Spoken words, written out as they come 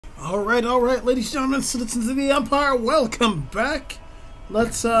Alright, ladies and gentlemen, citizens of the Empire, welcome back.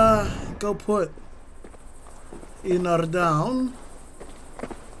 Let's go put Inar down.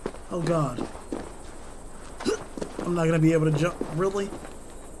 Oh god. I'm not gonna be able to jump. Really?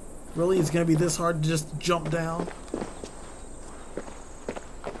 Really? It's gonna be this hard to just jump down?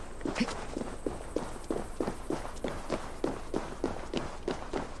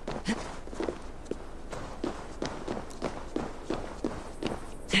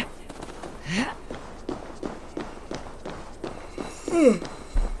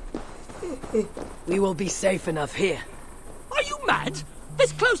 We will be safe enough here. Are you mad?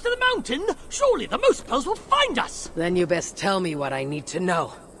 This close to the mountain? Surely the Moosepels will find us! Then you best tell me what I need to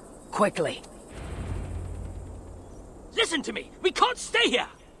know. Quickly. Listen to me! We can't stay here!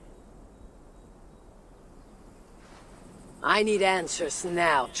 I need answers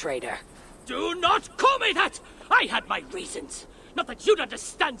now, traitor. Do not call me that! I had my reasons. Not that you'd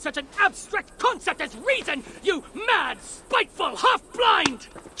understand such an abstract concept as reason, you mad, spiteful, half-blind!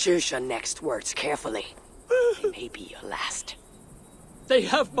 Choose your next words carefully. They may be your last. They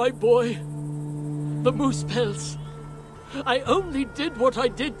have my boy. The Moosepels. I only did what I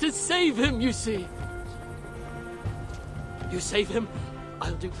did to save him, you see. You save him,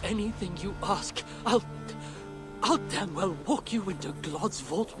 I'll do anything you ask. I'll damn well walk you into Glod's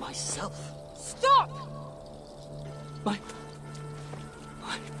vault myself. Stop! My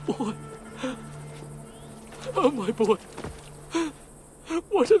boy. Oh, my boy.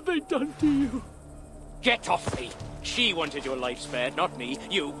 What have they done to you? Get off me! She wanted your life spared, not me,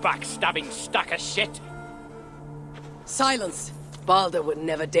 you backstabbing stack of shit! Silence! Balder would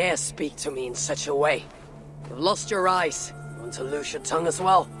never dare speak to me in such a way. You've lost your eyes. You want to lose your tongue as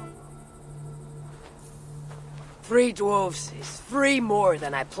well? 3 dwarves is 3 more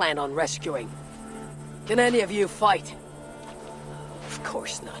than I planned on rescuing. Can any of you fight? Of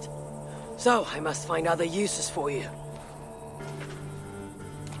course not. So, I must find other uses for you.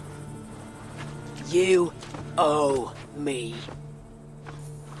 You owe me.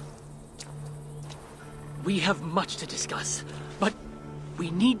 We have much to discuss, but we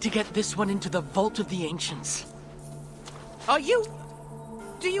need to get this one into the Vault of the Ancients.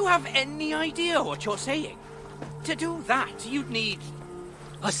 Do you have any idea what you're saying? To do that, you'd need...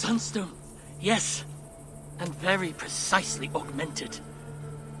 A sunstone, yes. And very precisely augmented.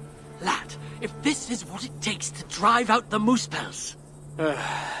 Lad, if this is what it takes to drive out the Moosepels...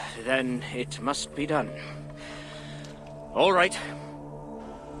 Then it must be done. All right.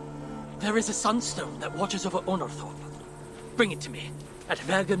 There is a sunstone that watches over Onorthorpe. Bring it to me, at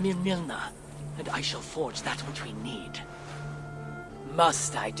Vergamir Milna, and I shall forge that which we need.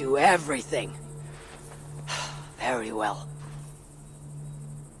 Must I do everything? Very well.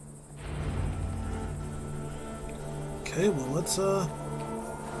 Okay, well, let's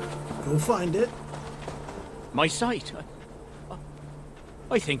go find it. My sight.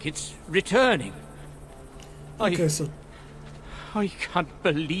 I think it's returning. Okay, so I can't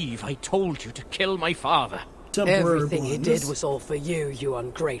believe I told you to kill my father. temporary Everything he blindness. did was all for you, you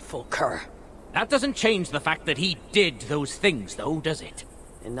ungrateful cur. That doesn't change the fact that he did those things, though, does it?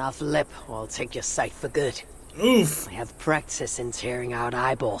 Enough lip, or I'll take your sight for good. Oof. I have practice in tearing out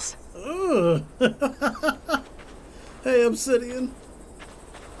eyeballs. Ugh. Hey, Obsidian.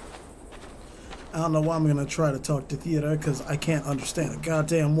 I don't know why I'm gonna try to talk to Theodore, because I can't understand a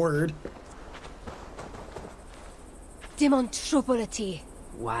goddamn word. Demonstrability.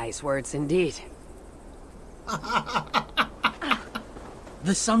 Wise words indeed.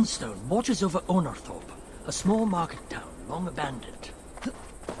 The sunstone watches over Onorthorpe, a small market town long abandoned.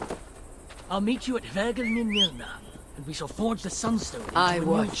 I'll meet you at Vergamir Milna, and we shall forge the sunstone into I a new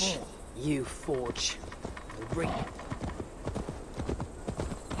watch. vault. You forge. Bring it.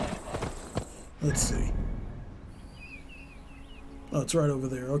 Let's see. Oh, it's right over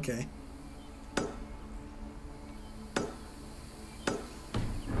there. Okay.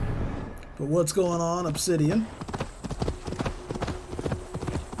 But what's going on, Obsidian?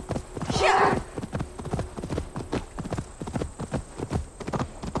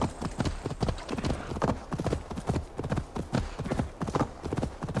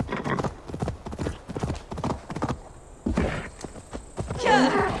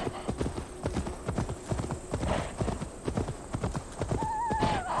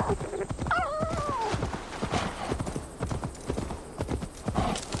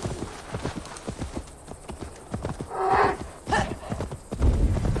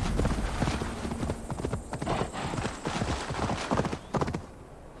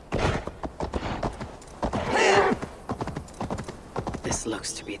 This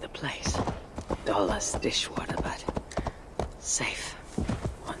looks to be the place. Dull as dishwater, but safe.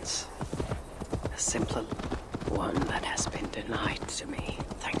 Once simpler. One that has been denied to me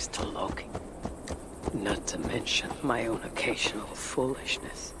thanks to Loki. Not to mention my own occasional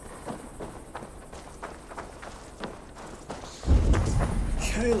foolishness.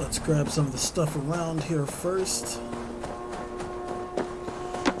 Okay, let's grab some of the stuff around here first.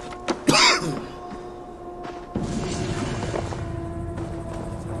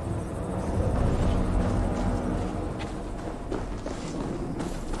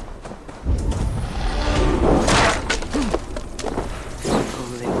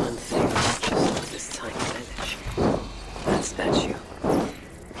 Only one thing watches over this tiny village. That statue.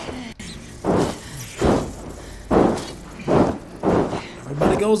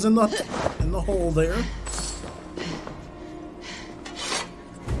 Everybody goes in the hole there.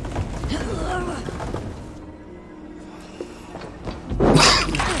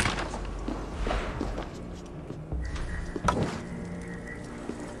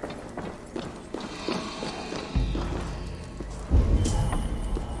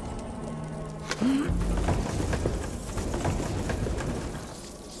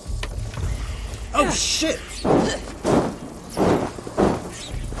 Oh shit!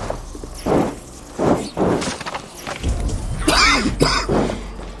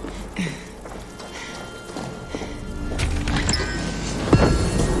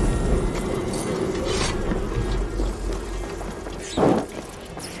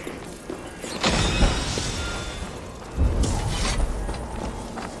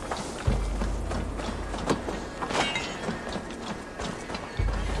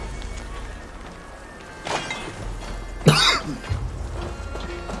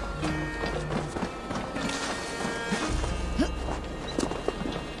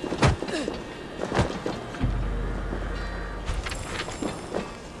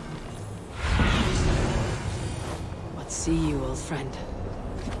 See you, old friend.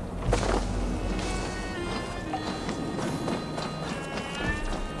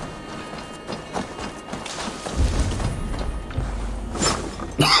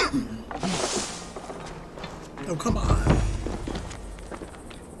 Oh, come on.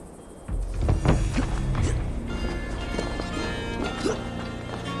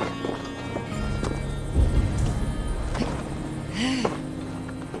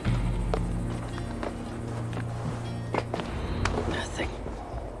 Nothing.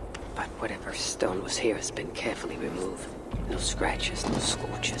 But whatever stone was here has been carefully removed. No scratches, no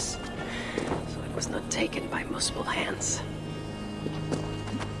scorches. So it was not taken by multiple hands.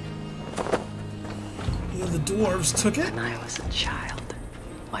 Yeah, the dwarves took it. When I was a child,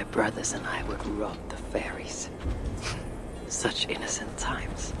 my brothers and I would rob the fairies. Such innocent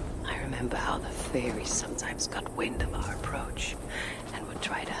times. I remember how the fairies sometimes got wind of our approach and would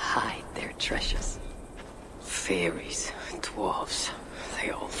try to hide their treasures. Fairies, dwarves, they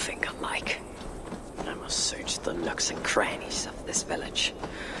all think alike. I must search the nooks and crannies of this village.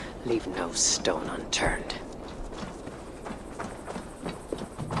 Leave no stone unturned.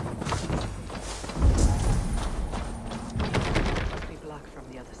 Be blocked from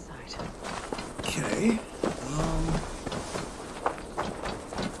the other side. Okay.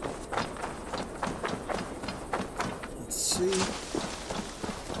 Let's see.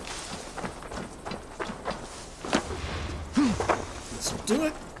 Let's do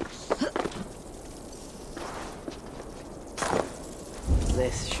it.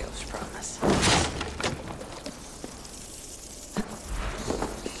 This shows promise.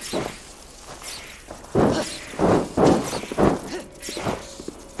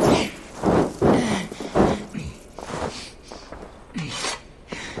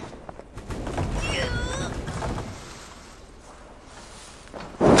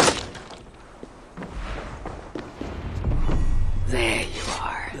 There you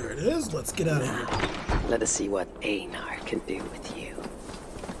are. There it is. Let's get out of here. Now, let us see what Einar can do with you.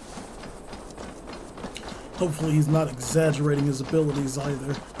 Hopefully he's not exaggerating his abilities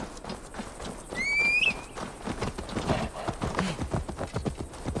either.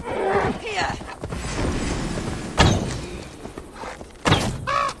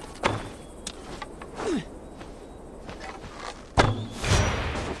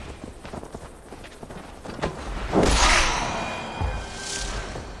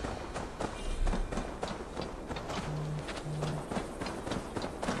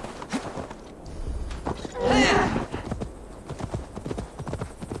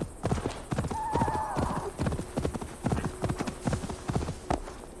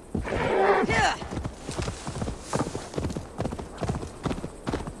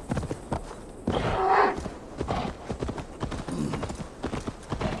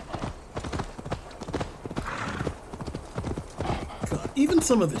 Even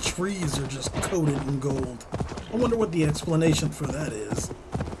some of the trees are just coated in gold. I wonder what the explanation for that is.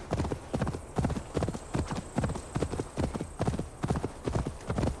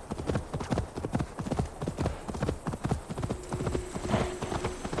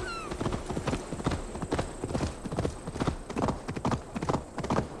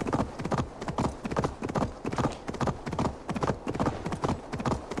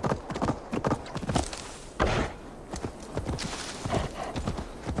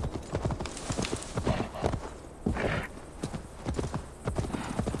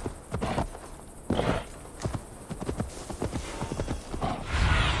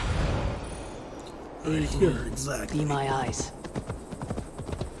 Right here, exactly. Be my eyes.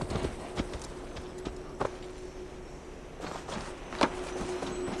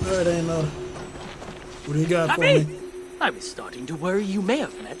 Alright, Anna. What do you got for Happy? me? I was starting to worry you may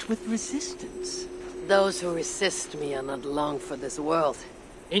have met with resistance. Those who resist me are not long for this world.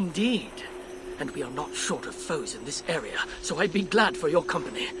 Indeed. And we are not short of foes in this area, so I'd be glad for your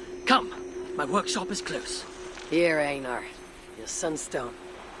company. Come, my workshop is close. Here, Einar, your sunstone.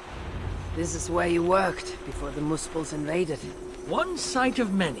 This is where you worked before the Muspels invaded. One sight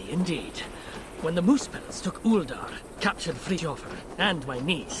of many, indeed. When the Muspels took Uldar, captured Fridtjofr and my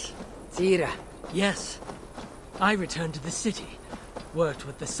niece. Tira. Yes. I returned to the city, worked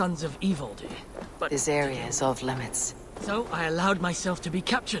with the Sons of Evildy, but... This area is off limits. So I allowed myself to be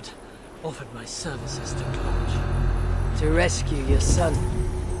captured, offered my services to Klodge. To rescue your son.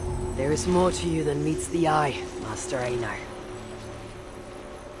 There is more to you than meets the eye, Master Einar.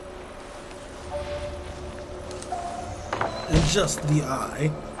 And just the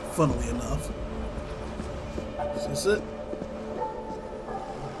eye, funnily enough. Is this it?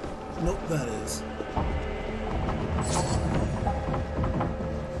 Nope, that is.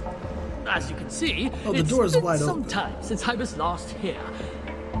 As you can see, Oh, the it's door is been wide some open. time since I was last here.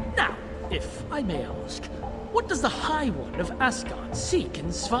 Now, if I may ask, what does the High One of Asgard seek in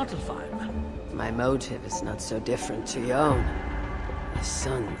Svartalfheim? My motive is not so different to your own. A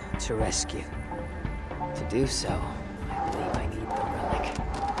son to rescue. To do so, I believe I need the relic.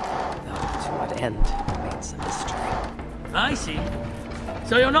 Though to what end remains a mystery. I see.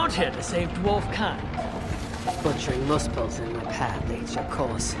 So you're not here to save dwarf kind. If butchering Muspels in my path aids your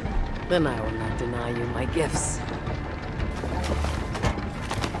cause, then I will not deny you my gifts.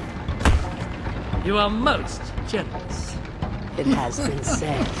 You are most generous. It has been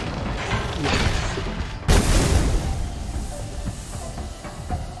said. Yes.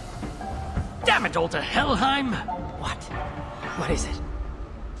 Damn it all to Helheim! What? What is it?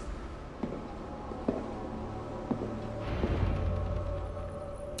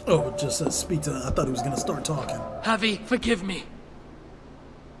 Oh, it just says speak to... I thought he was going to start talking. Javi, forgive me.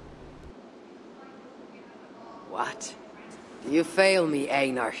 What? You fail me,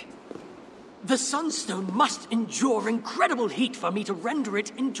 Einar. The Sunstone must endure incredible heat for me to render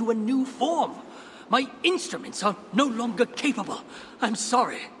it into a new form. My instruments are no longer capable. I'm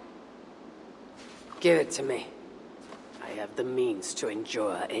sorry. Give it to me. I have the means to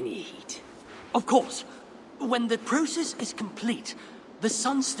endure any heat. Of course. When the process is complete, the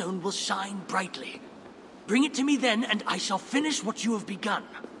Sunstone will shine brightly. Bring it to me then, and I shall finish what you have begun.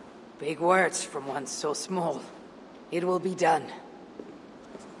 Big words from one so small. It will be done.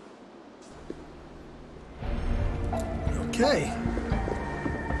 Okay.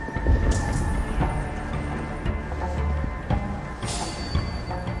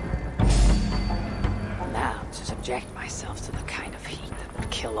 Now, to subject myself to the kind of heat that would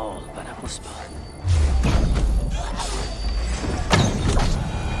kill all but a Muspel.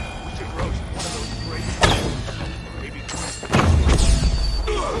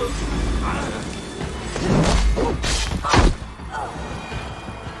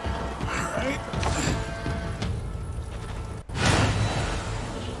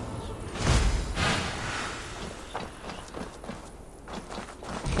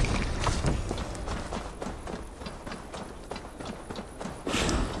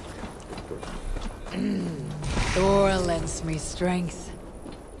 Thor lends me strength.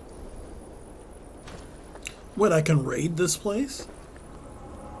 Wait, I can raid this place?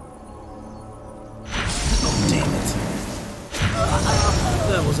 Oh, damn it.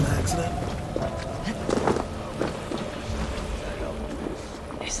 That was an accident.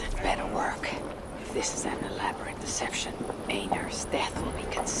 This had better work. If this is an elaborate deception, Einar's death will be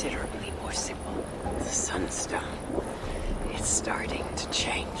considerably more simple. The Sunstone. It's starting to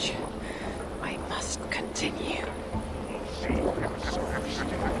change. I must continue.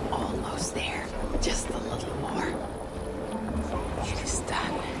 Almost there. Just a little more. It is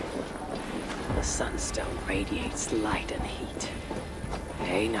done. The Sunstone radiates light and heat.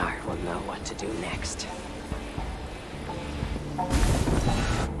 Einar will know what to do next.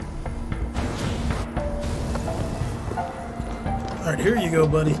 Alright, here you go,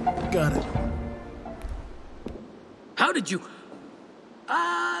 buddy. Got it. How did you...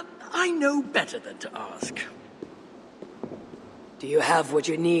 I know better than to ask. Do you have what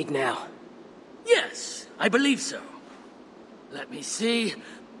you need now? Yes, I believe so. Let me see.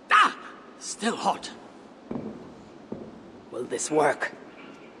 Ah! Still hot. Will this work?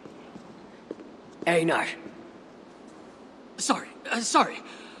 Einar. Sorry.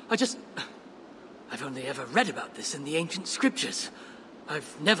 I've only ever read about this in the ancient scriptures.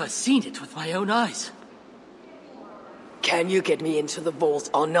 I've never seen it with my own eyes. Can you get me into the vault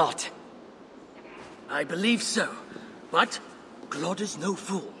or not? I believe so. But Glod is no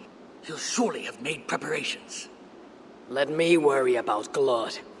fool. He'll surely have made preparations. Let me worry about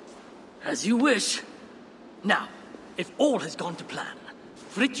Glod. As you wish. Now, if all has gone to plan,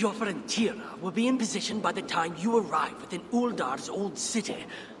 Fridtjofr and Tira will be in position by the time you arrive within Uldar's old city,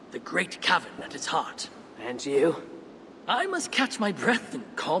 the great cavern at its heart. And you? I must catch my breath and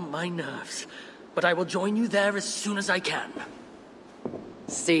calm my nerves, but I will join you there as soon as I can.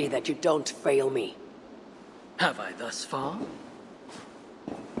 See that you don't fail me. Have I thus far?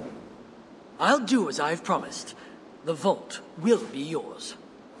 I'll do as I've promised. The vault will be yours.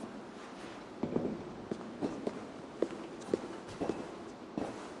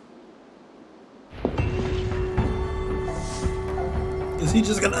 Is he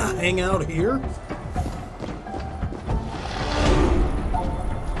just gonna hang out here?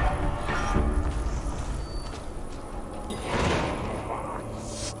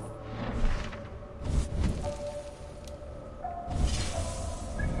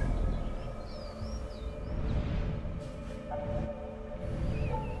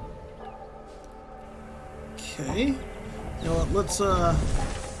 Okay. You know what, let's, no,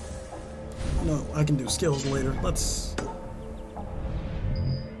 I can do skills later. Let's...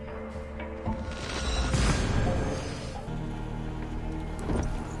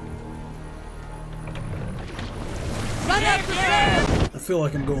 I feel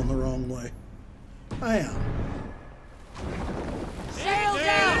like I'm going the wrong way. I am. Sail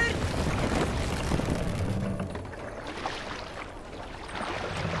down!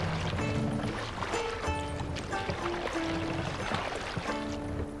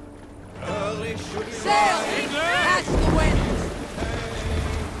 Sail! Catch the wind!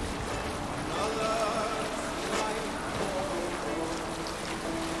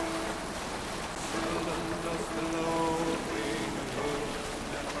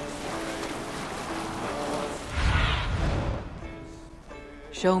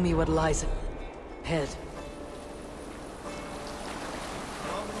 Show me what lies ahead.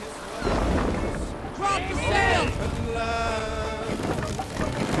 Drop the sail!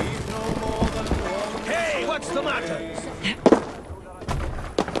 Hey, what's the matter?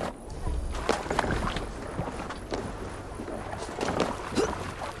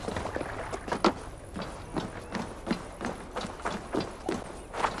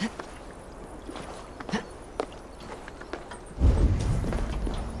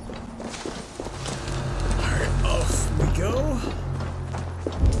 Off we go.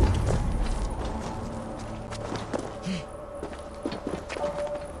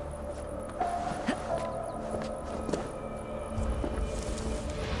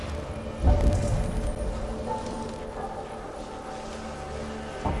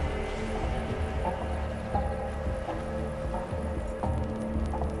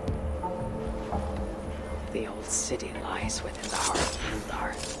 The old city lies within the heart of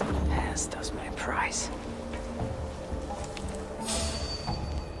Uldar, as does my prize.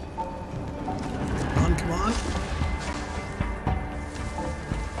 Come on.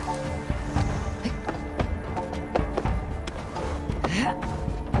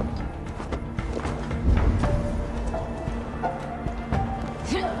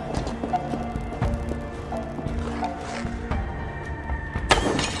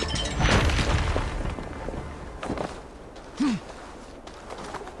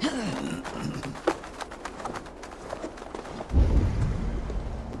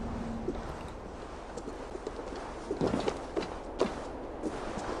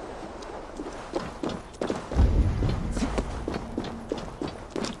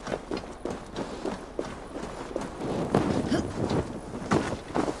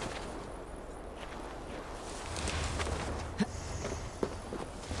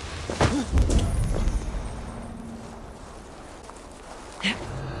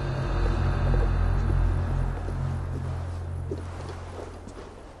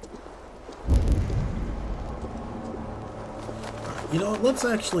 You know what, let's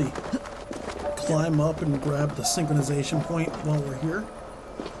actually climb up and grab the synchronization point while we're here.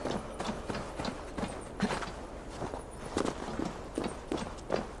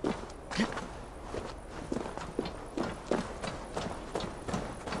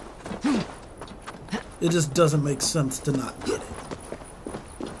 It just doesn't make sense to not get it.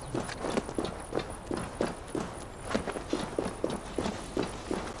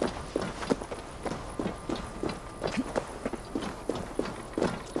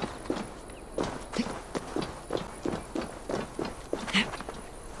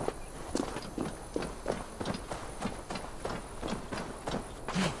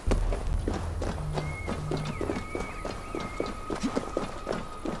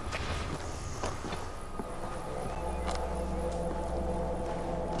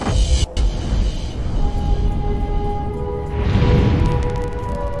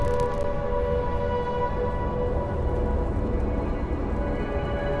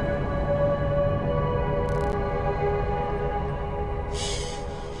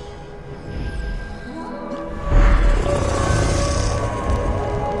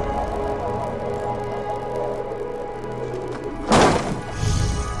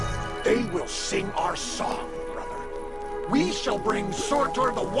 They will sing our song, brother. We shall bring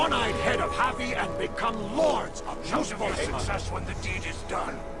Surtur, the one-eyed head of Havi, and become lords of useful success when the deed is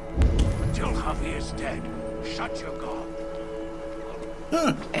done. Until Havi is dead, shut your gob.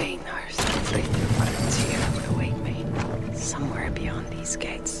 Einar's fleeting frontier would await me, somewhere beyond these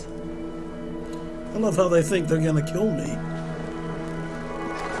gates. I love how they think they're gonna kill me.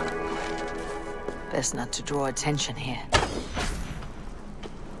 Best not to draw attention here.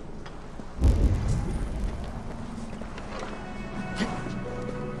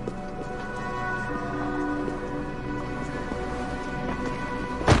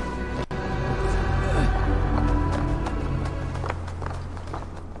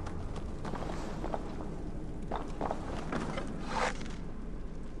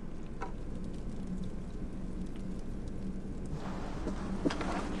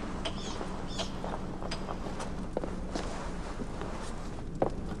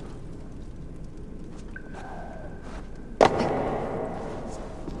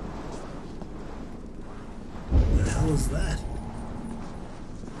 What is that?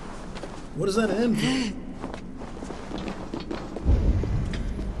 What does that end for?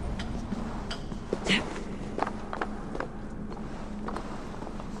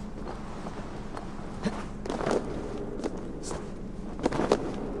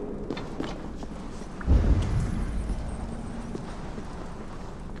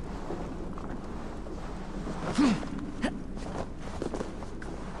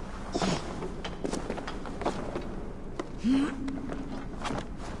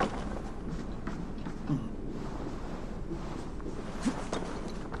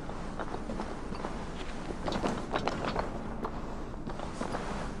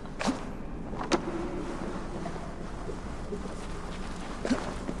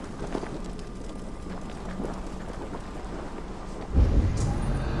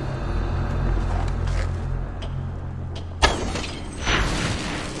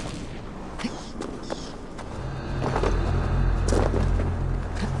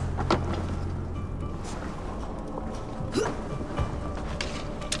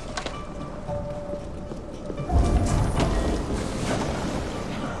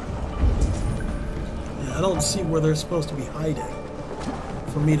 I don't see where they're supposed to be hiding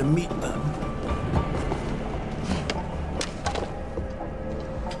for me to meet them.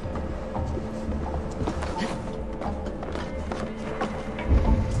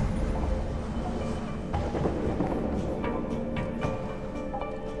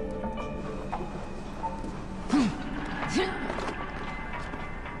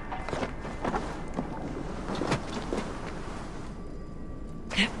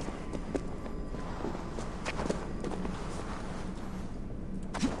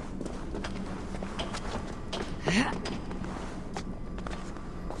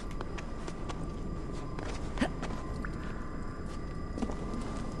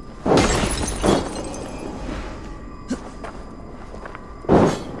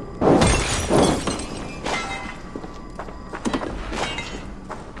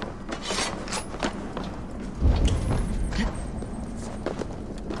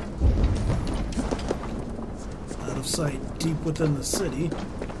 Sight deep within the city.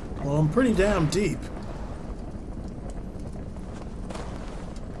 Well, I'm pretty damn deep.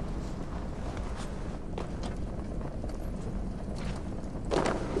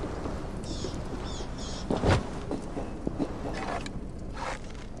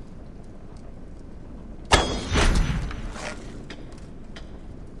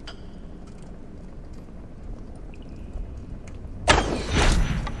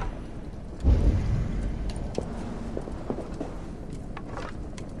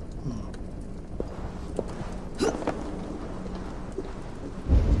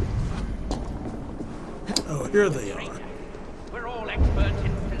 here they are. We're all experts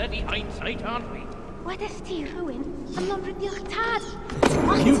in bloody hindsight, aren't we? What is ruin? I'm not tad.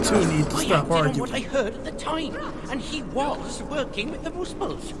 You two need to I stop acted on what I arguing. heard at the time, and he was working with the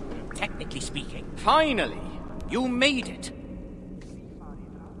Rusbulls, technically speaking. Finally, you made it.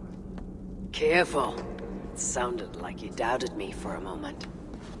 Careful. It sounded like you doubted me for a moment.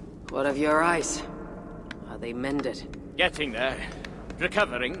 What of your eyes? Are they mended? Getting there.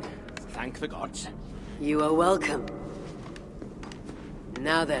 Recovering. Thank the gods. You are welcome.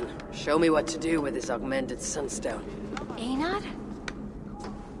 Now then, show me what to do with this augmented sunstone. Einar?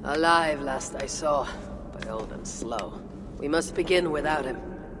 Alive last I saw, but old and slow. We must begin without him.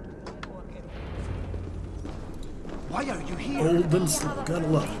 Why are you here? Old and slow. Gotta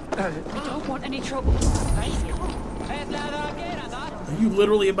love it. I don't want any trouble. Are you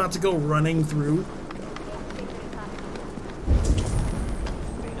literally about to go running through?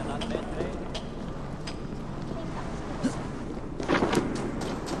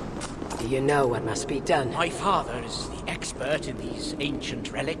 Do you know what must be done? My father is the expert in these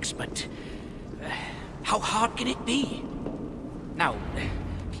ancient relics, but how hard can it be? Now,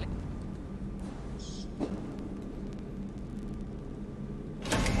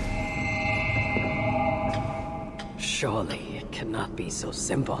 surely it cannot be so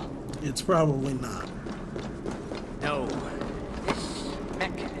simple. It's probably not. no. This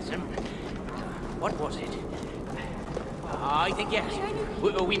mechanism. What was it? I think yes.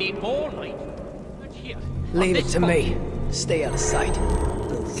 We need more light. Here. Leave it This to spot. me. Stay out of sight.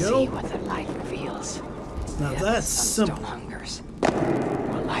 There we See go. what the light reveals. Now If that's the sunstone simple. hungers,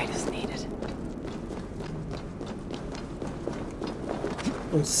 more light is needed.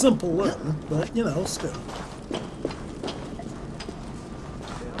 Well, simpler, but you know, still.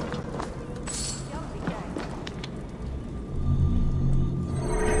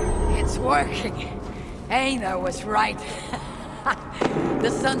 It's working. Einar was right. The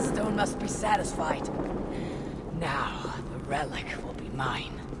sunstone must be satisfied. Now, the relic will be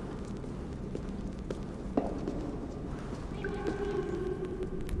mine.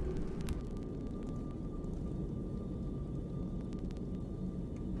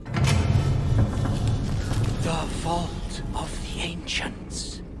 The vault of the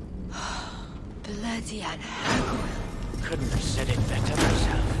ancients. Bloody hell. Couldn't have said it better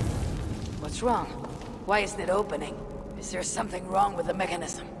myself. What's wrong? Why isn't it opening? Is there something wrong with the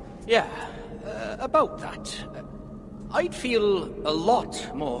mechanism? Yeah, about that. I'd feel a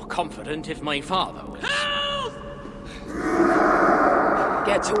lot more confident if my father was...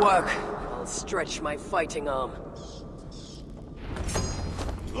 Get to work. I'll stretch my fighting arm.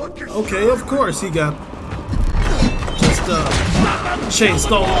 Okay, of course he got just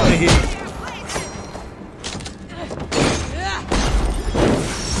chased all the way here.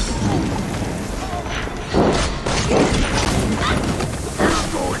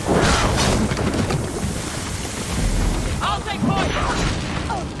 I'll take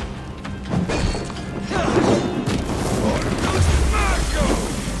point!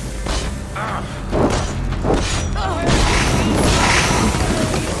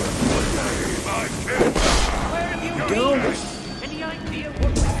 Go. Any idea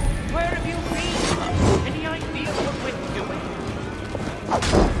what... Where have you been? Any idea what we're doing?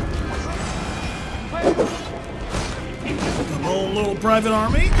 The whole little private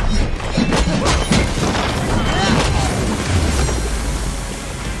army.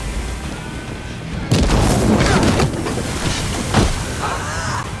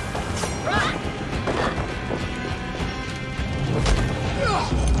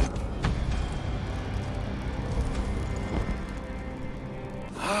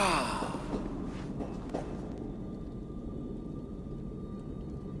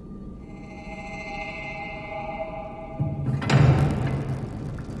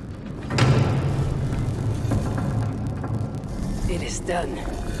 It is done.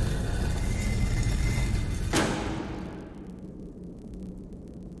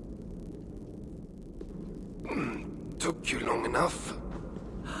 Took you long enough.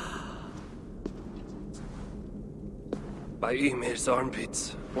 By Ymir's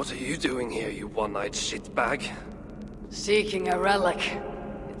armpits, what are you doing here, you one-eyed shitbag? Seeking a relic.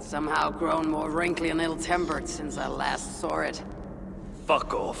 It's somehow grown more wrinkly and ill-tempered since I last saw it.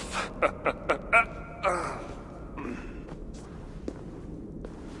 Fuck off.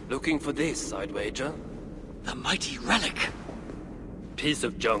 Looking for this, I'd wager. The mighty relic. Piece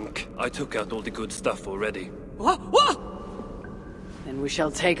of junk. I took out all the good stuff already. What? Then we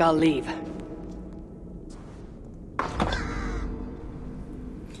shall take our leave.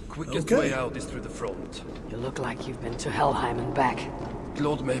 Quickest Okay. way out is through the front. You look like you've been to Helheim and back.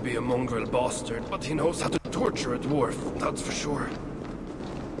 Lord may be a mongrel bastard, but he knows how to torture a dwarf, that's for sure.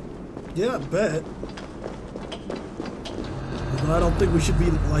 Yeah, I bet. But I don't think we should be,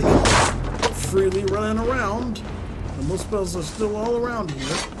 like, freely running around. And most spells are still all around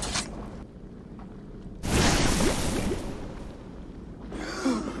here.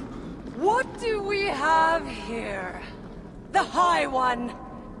 What do we have here? The High One,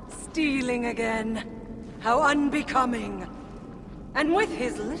 stealing again. How unbecoming. And with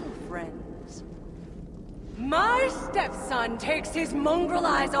his little friends. My stepson takes his mongrel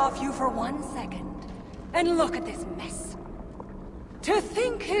eyes off you for 1 second. And look at this mess. To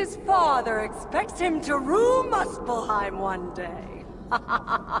think his father expects him to rule Muspelheim one day.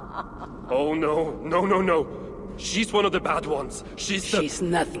 Oh no, no, no, no. She's one of the bad ones. She's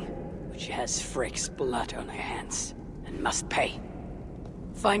nothing. But she has Frick's blood on her hands. And must pay.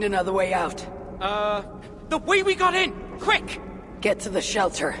 Find another way out. The way we got in! Quick! Get to the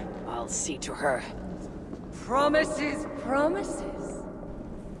shelter. I'll see to her. Promises, promises.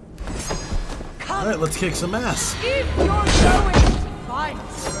 Come. Alright, let's kick some ass. If you're going to fight,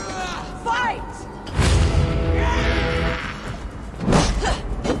 fight!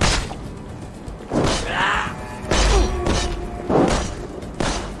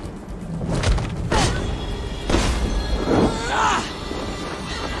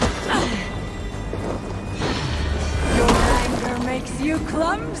 Makes you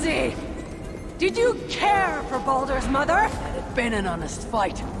clumsy. Did you care for Baldur's mother? Had it been an honest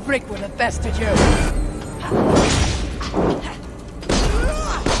fight, Frick would have bested you.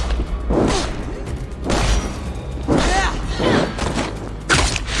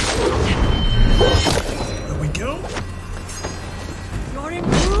 There we go. You're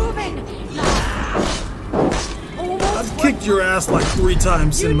improving. I've kicked your ass like 3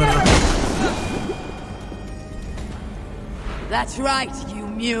 times, Cinema. That's right, you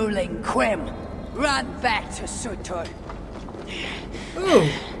mewling Quim. Run back to Sutur. Oh.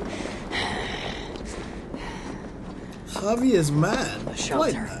 Javi is mad. The Quite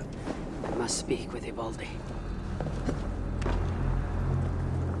shelter. mad. I must speak with Ivaldi.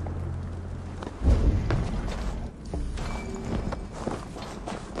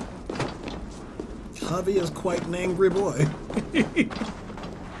 Javi is quite an angry boy.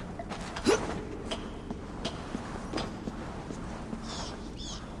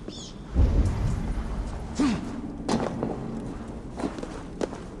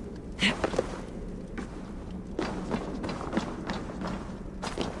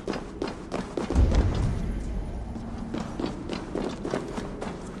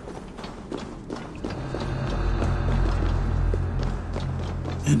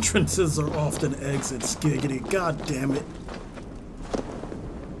 Entrances are often exits, giggity. God damn it.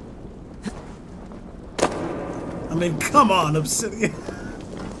 I mean, come on, Obsidian.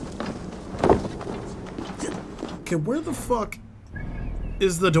 Okay, where the fuck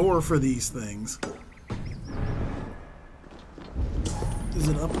is the door for these things? Is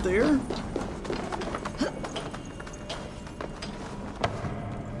it up there?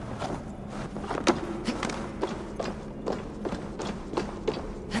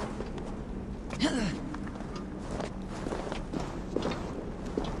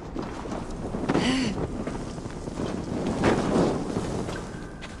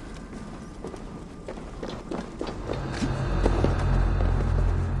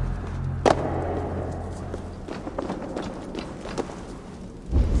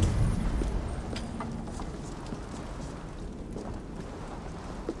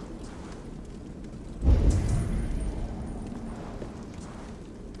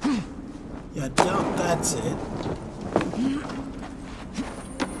 Yeah, I doubt that's it.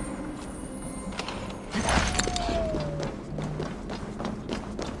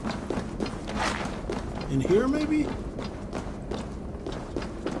 In here, maybe?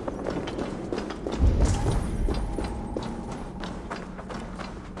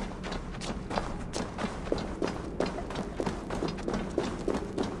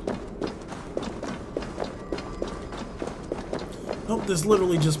 Nope, this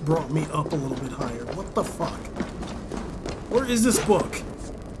literally just brought me up a little bit higher. What the fuck? Where is this book?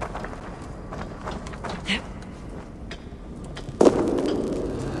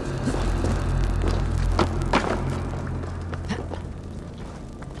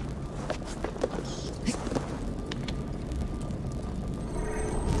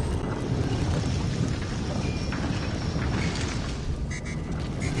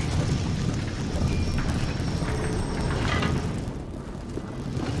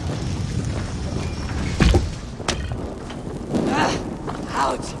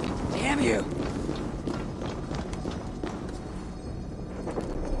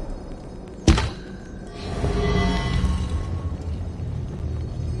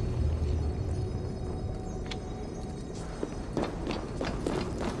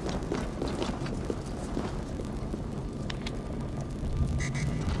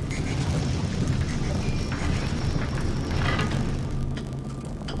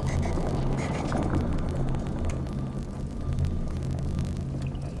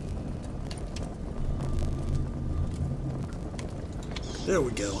 There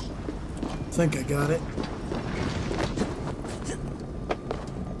we go. Think I got it.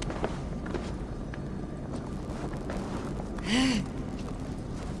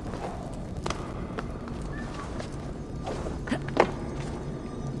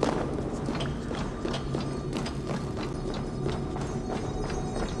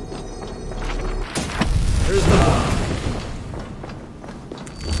 There's the bomb.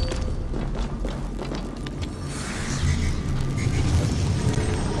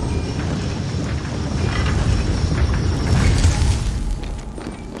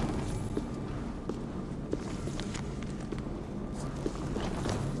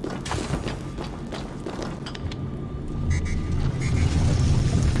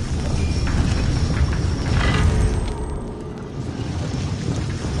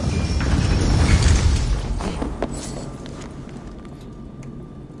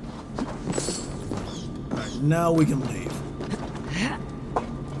 Now we can leave.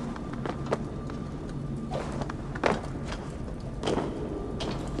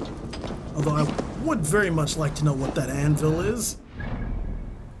 Although I would very much like to know what that anvil is.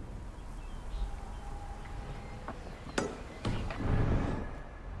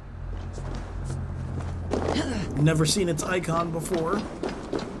 Never seen its icon before.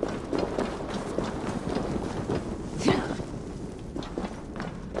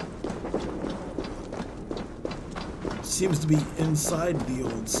 Seems to be inside the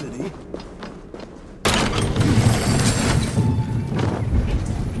old city.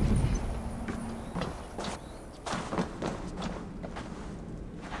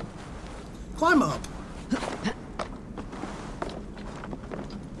 Climb up.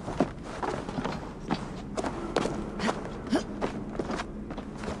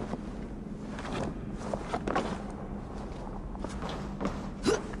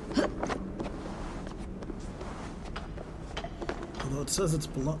 Although it says it's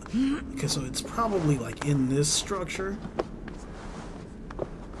below. Okay, so it's probably like in this structure.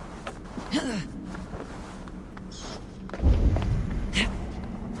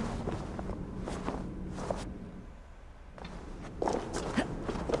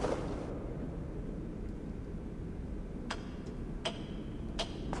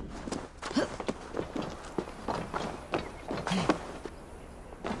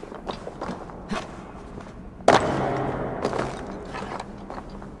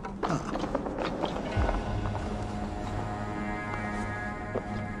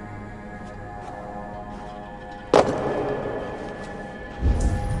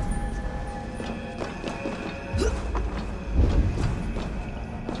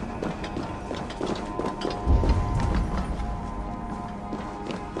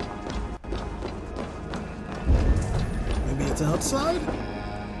 Outside?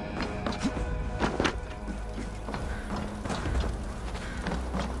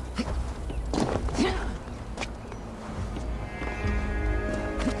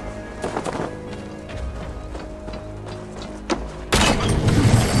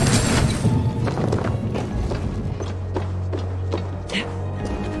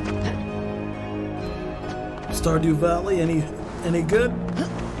 Stardew Valley, any good?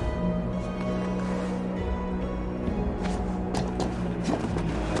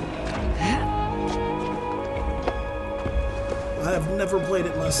 I've never played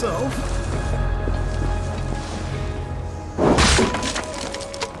it myself.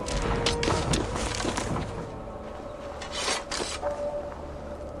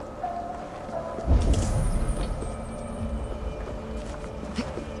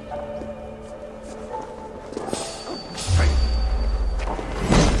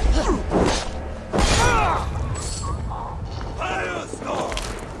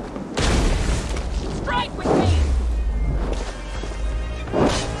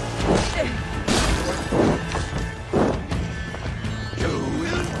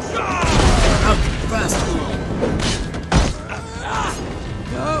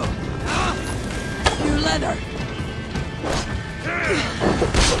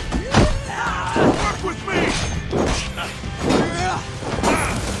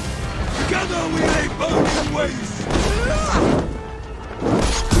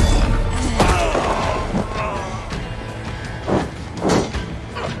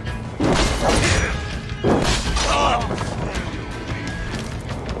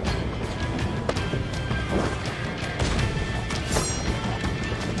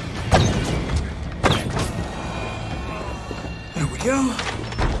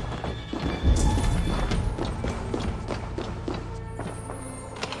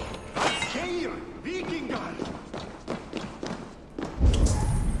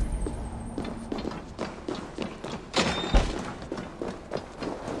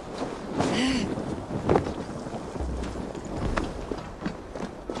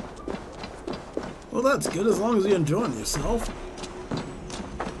 Well, that's good as long as you're enjoying yourself.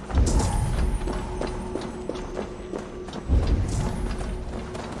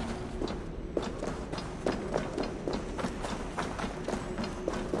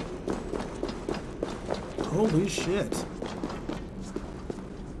 Holy shit.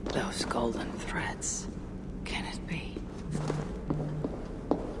 Those golden threads. Can it be?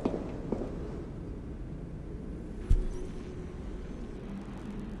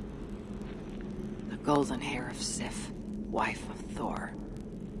 The golden hair of Sif, wife of Thor.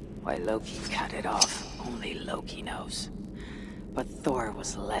 Why Loki cut it off, only Loki knows. But Thor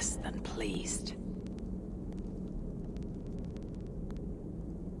was less than pleased.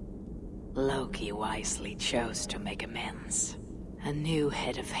 Loki wisely chose to make amends. A new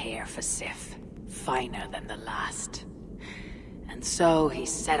head of hair for Sif, finer than the last. And so he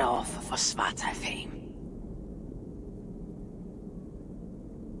set off for Svartalfheim.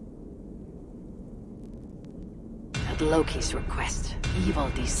 At Loki's request,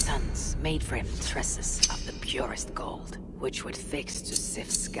 Ivaldi's sons made for him tresses of the purest gold, which would fix to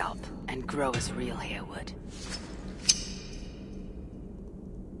Sif's scalp and grow as real hair would.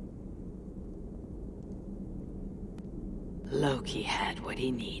 Loki had what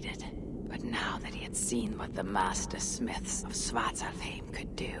he needed, but now that he had seen what the master smiths of Svartalfheim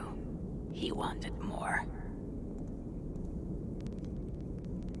could do, he wanted more.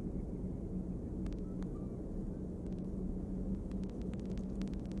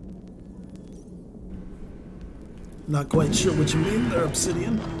 Not quite sure what you mean there,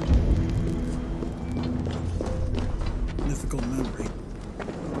 Obsidian. Mythical memory.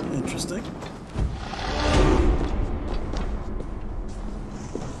 Interesting.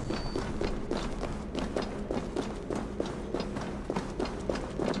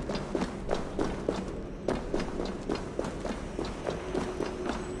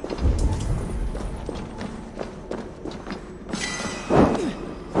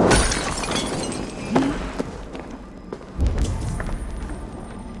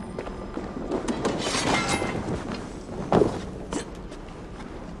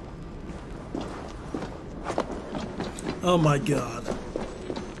 Oh my god.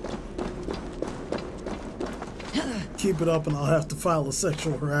 Keep it up and I'll have to file a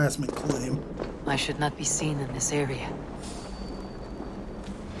sexual harassment claim. I should not be seen in this area.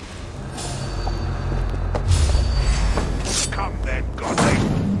 Come then,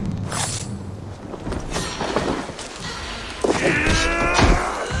 godling.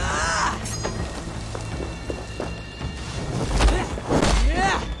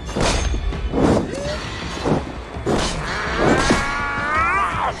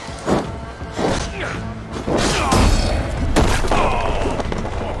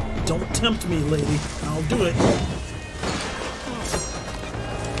 Don't tempt me, lady. I'll do it.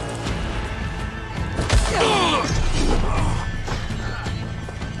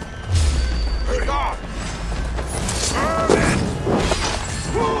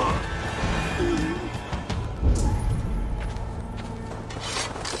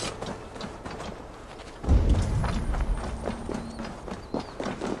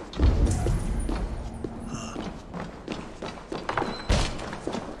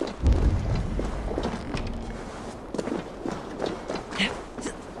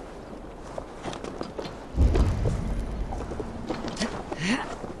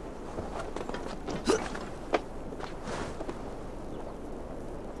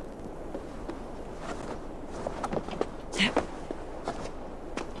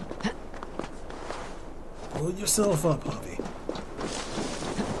 Pull yourself up, Javi.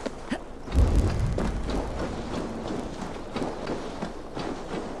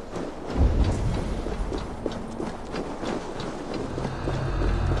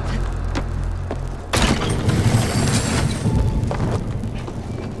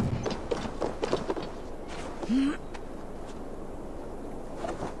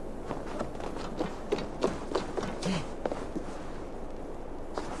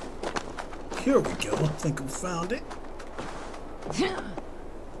 Here we go. I think we found it.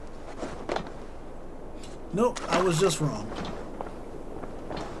 Nope, I was just wrong.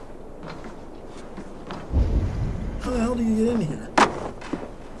 How the hell do you get in here?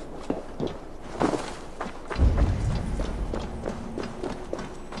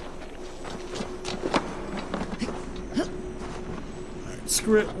 Alright,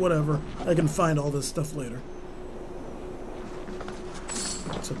 screw it, whatever. I can find all this stuff later.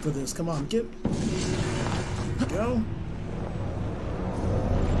 Except for this. Come on, get. Go.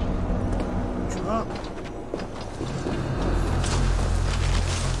 Drop.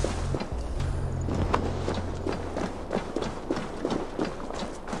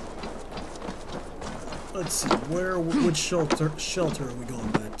 Let's see, which shelter are we going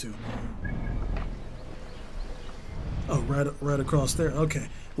back to? Oh, right across there. Okay.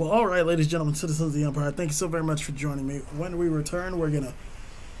 Well, all right, ladies and gentlemen, citizens of the Empire, thank you so very much for joining me. When we return, we're going to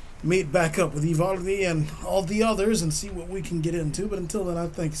meet back up with Evaldi and all the others and see what we can get into. But until then, I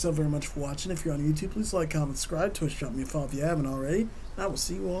thank you so very much for watching. If you're on YouTube, please like, comment, subscribe. Twitch, drop me a follow if you haven't already. I will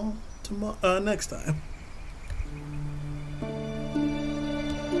see you all tomorrow, next time.